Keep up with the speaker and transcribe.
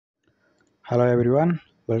Hello everyone,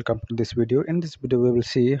 welcome to this video. In this video we will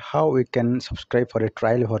see how we can subscribe for a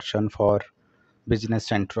trial version for Business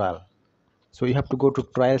Central. So you have to go to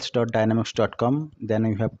trials.dynamics.com, then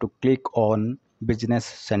you have to click on Business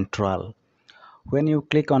Central. When you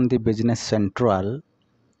click on the Business Central,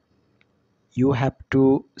 you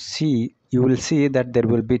will see that there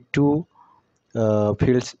will be two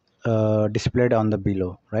fields displayed on the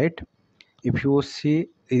below, right? If you see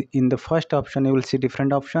in the first option, you will see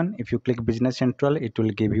different option. If you click Business Central, it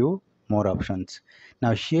will give you more options.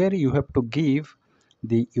 Now here you have to give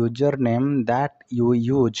the username that you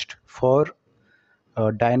used for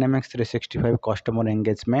Dynamics 365 customer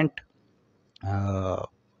engagement. uh,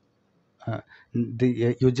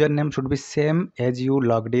 the username should be same as you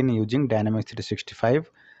logged in using Dynamics 365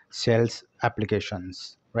 sales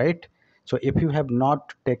applications, right? So if you have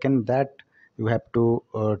not taken that, you have to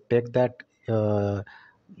take that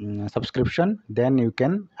subscription, then you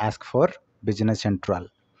can ask for Business Central.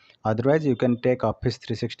 Otherwise you can take Office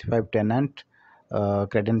 365 tenant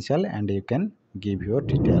credential and you can give your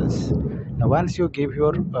details. Now once you give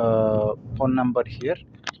your phone number here,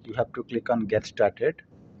 you have to click on Get Started,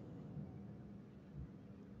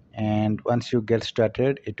 and once you get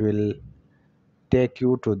started it will take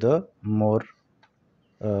you to the more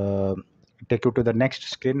uh, take you to the next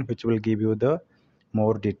screen, which will give you the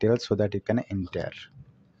more details so that you can enter.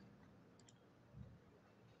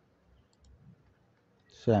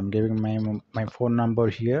 So I'm giving my phone number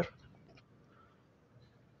here,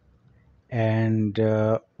 and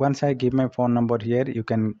once I give my phone number here, you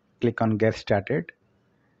can click on Get Started.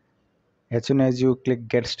 As soon as you click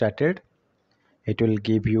Get Started, it will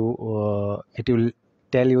give you it will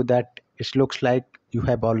tell you that it looks like you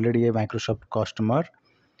have already a Microsoft customer,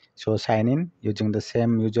 so sign in using the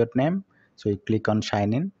same username. So you click on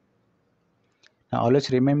sign in. Now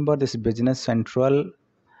always remember, this Business Central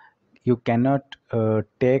you cannot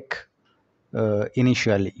take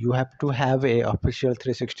initially. You have to have a official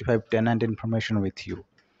 365 tenant information with you.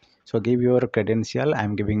 So give your credential.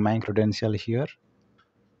 I'm giving my credential here,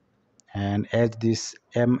 and as this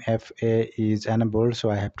MFA is enabled, so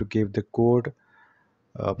I have to give the code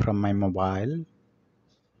from my mobile.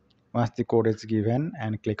 Once the code is given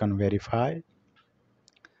and click on verify,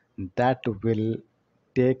 that will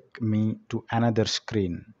take me to another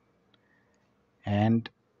screen, and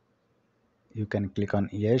you can click on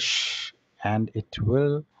yes, and it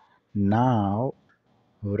will now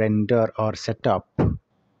render or set up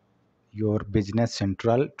your Business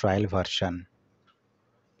Central trial version.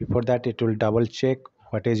 Before that, it will double check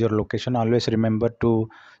what is your location. Always remember to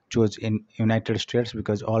choose in United States,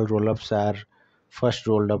 because all roll-ups are first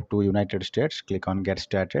rolled up to United States. Click on Get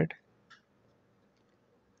Started,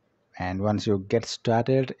 and once you get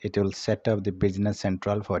started, it will set up the Business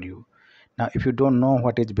Central for you. Now if you don't know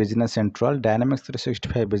what is Business Central, Dynamics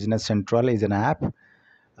 365 Business Central is an app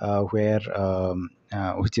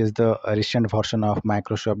which is the recent version of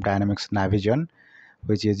Microsoft Dynamics Navision,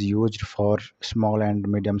 which is used for small and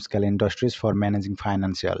medium scale industries for managing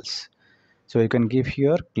financials. So you can give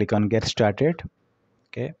here, click on Get Started.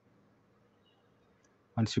 Okay,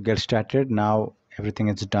 once you get started, now everything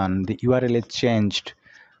is done. The URL is changed.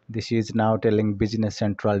 This is now telling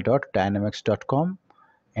businesscentral.dynamics.com,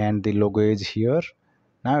 and the logo is here.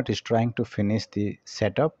 Now it is trying to finish the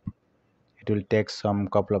setup. It will take some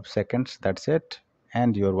couple of seconds. That's it,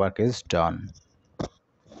 and your work is done.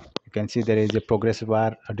 You can see there is a progress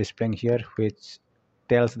bar displaying here, which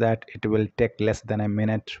tells that it will take less than a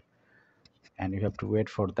minute, and you have to wait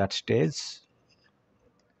for that stage.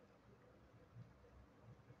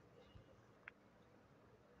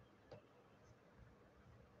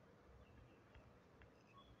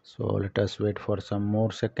 So let us wait for some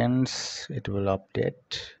more seconds. It will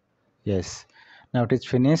update. Yes, now it is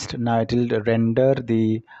finished. Now it will render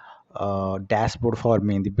the dashboard for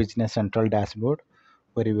me, the Business Central dashboard,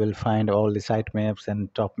 where you will find all the site maps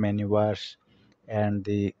and top menu bars and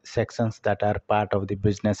the sections that are part of the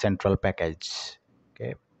Business Central package.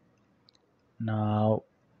 Okay, now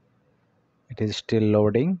it is still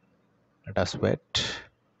loading. Let us wait.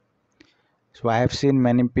 So I have seen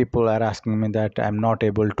many people are asking me that I'm not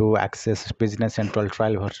able to access Business Central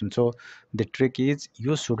trial version. So the trick is,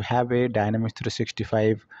 you should have a Dynamics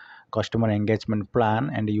 365 customer engagement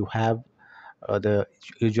plan, and you have the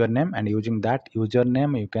username, and using that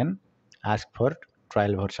username you can ask for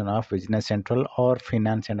trial version of Business Central or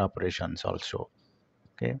finance and operations also.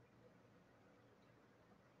 Okay,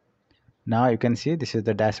 now you can see this is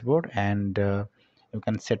the dashboard, and you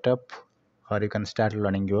can set up or you can start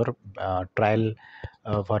learning your trial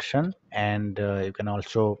version, and you can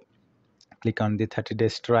also click on the 30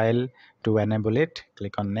 days trial to enable it.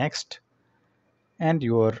 Click on next, and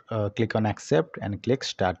your click on accept and click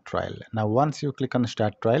start trial. Now once you click on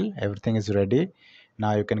start trial, everything is ready.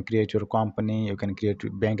 Now you can create your company, you can create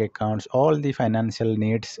your bank accounts, all the financial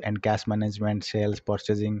needs and cash management, sales,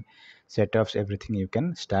 purchasing, setups, everything you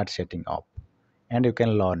can start setting up, and you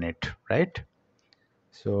can learn it, right?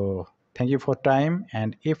 So thank you for time,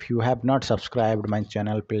 and if you have not subscribed my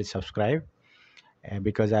channel, please subscribe,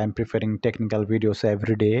 because I am preparing technical videos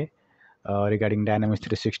every day regarding Dynamics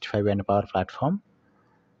 365 and Power Platform.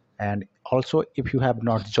 And also, if you have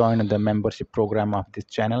not joined the membership program of this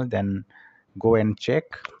channel, then go and check,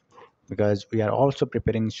 because we are also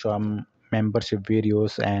preparing some membership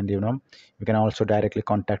videos, and you can also directly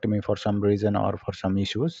contact me for some reason or for some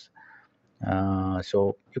issues.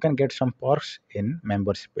 So you can get some perks in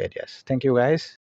membership areas. Thank you guys.